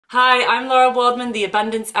Hi, I'm Laura Waldman, the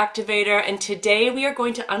Abundance Activator, and today we are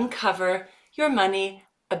going to uncover your money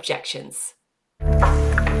objections.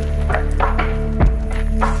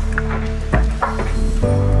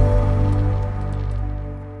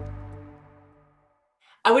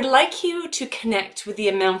 I would like you to connect with the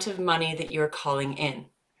amount of money that you're calling in.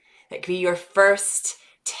 That could be your first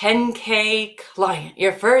 10K client,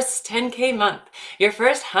 your first 10K month, your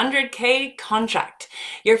first 100K contract,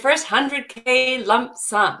 your first 100K lump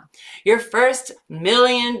sum, your first $1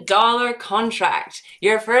 million contract,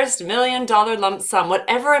 your first $1 million lump sum,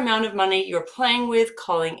 whatever amount of money you're playing with,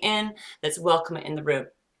 calling in, that's welcome in the room.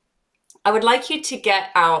 I would like you to get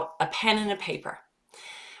out a pen and a paper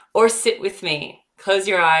or sit with me, close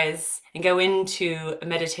your eyes and go into a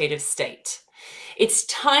meditative state. It's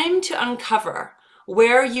time to uncover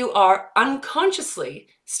where you are unconsciously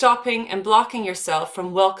stopping and blocking yourself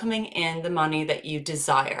from welcoming in the money that you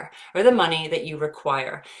desire or the money that you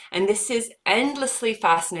require. And this is endlessly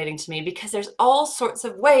fascinating to me because there's all sorts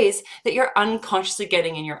of ways that you're unconsciously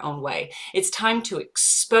getting in your own way. It's time to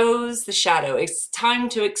expose the shadow. It's time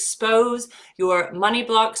to expose your money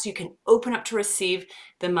blocks so you can open up to receive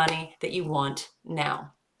the money that you want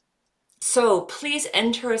now. So please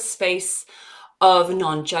enter a space of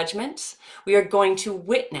non-judgment. We are going to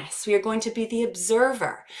witness. We are going to be the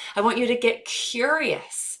observer. I want you to get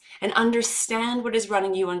curious and understand what is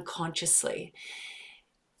running you unconsciously.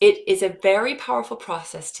 It is a very powerful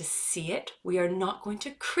process to see it. We are not going to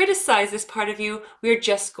criticize this part of you. We are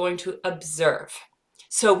just going to observe.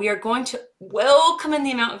 So we are going to welcome in the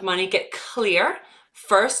amount of money, get clear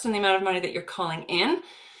first on the amount of money that you're calling in,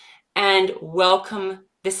 and welcome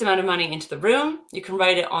this amount of money into the room. You can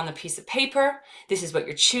write it on the piece of paper. This is what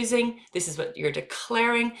you're choosing. This is what you're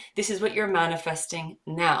declaring. This is what you're manifesting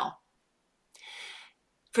now.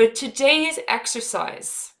 For today's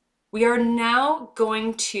exercise, we are now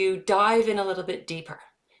going to dive in a little bit deeper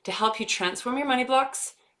to help you transform your money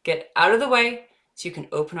blocks, get out of the way so you can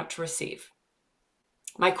open up to receive.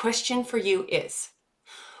 My question for you is,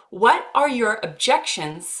 what are your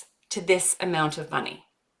objections to this amount of money?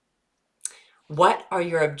 What are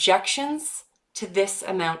your objections to this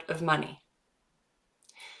amount of money?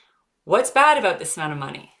 What's bad about this amount of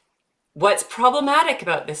money? What's problematic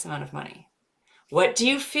about this amount of money? What do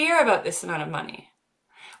you fear about this amount of money?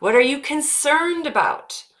 What are you concerned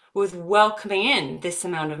about with welcoming in this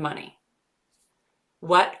amount of money?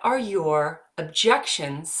 What are your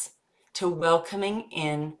objections to welcoming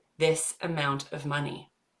in this amount of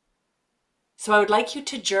money? So I would like you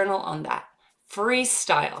to journal on that.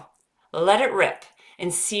 Freestyle. Let it rip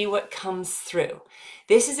and see what comes through.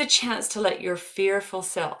 This is a chance to let your fearful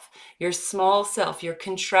self, your small self, your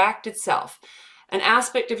contracted self, an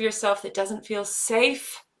aspect of yourself that doesn't feel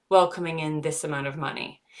safe welcoming in this amount of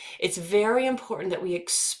money. It's very important that we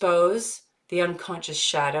expose the unconscious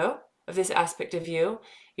shadow of this aspect of you,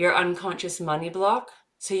 your unconscious money block,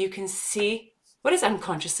 so you can see what is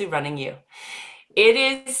unconsciously running you. It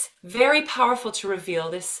is very powerful to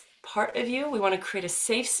reveal this part of you. We want to create a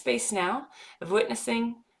safe space now of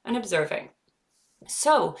witnessing and observing.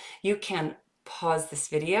 So you can pause this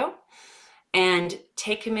video and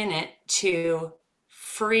take a minute to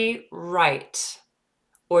free write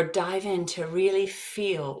or dive in to really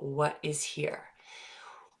feel what is here.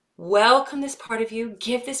 Welcome this part of you,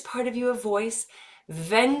 give this part of you a voice,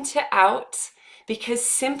 vent it out, because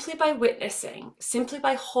simply by witnessing, simply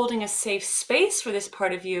by holding a safe space for this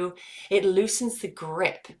part of you, it loosens the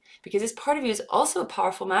grip, because this part of you is also a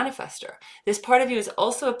powerful manifester. This part of you is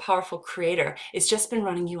also a powerful creator. It's just been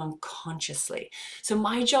running you unconsciously. So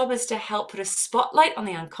my job is to help put a spotlight on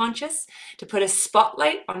the unconscious, to put a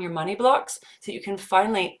spotlight on your money blocks so you can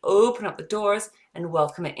finally open up the doors and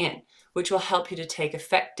welcome it in, which will help you to take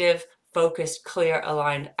effective, focused, clear,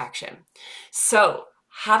 aligned action. So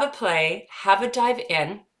have a play, have a dive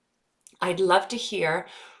in. I'd love to hear.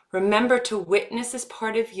 Remember to witness this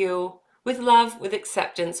part of you with love, with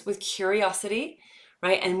acceptance, with curiosity,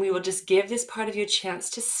 right? And we will just give this part of you a chance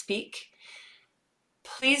to speak.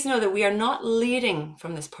 Please know that we are not leading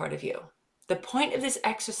from this part of you. The point of this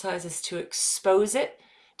exercise is to expose it,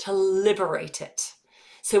 to liberate it.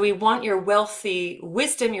 So we want your wealthy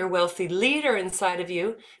wisdom, your wealthy leader inside of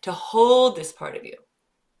you to hold this part of you.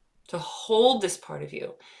 To hold this part of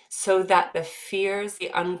you so that the fears, the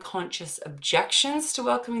unconscious objections to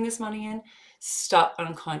welcoming this money in stop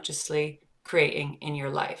unconsciously creating in your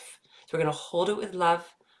life. So we're going to hold it with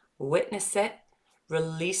love, witness it,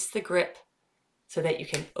 release the grip so that you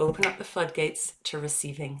can open up the floodgates to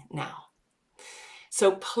receiving now.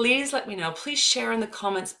 So please let me know. Please share in the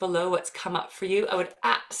comments below what's come up for you. I would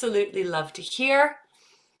absolutely love to hear.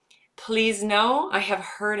 please know I have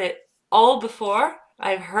heard it all before.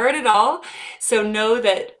 I've heard it all. So know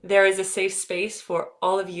that there is a safe space for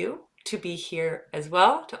all of you to be here as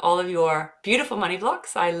well, to all of your beautiful money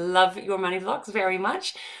blocks. I love your money blocks very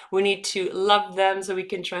much. We need to love them so we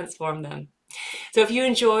can transform them. So if you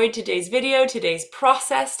enjoyed today's video, today's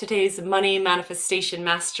process, today's money manifestation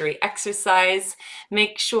mastery exercise,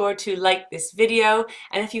 make sure to like this video.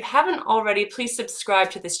 And if you haven't already, please subscribe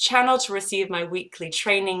to this channel to receive my weekly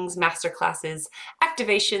trainings, masterclasses,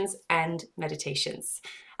 activations, and meditations.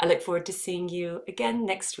 I look forward to seeing you again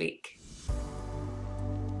next week.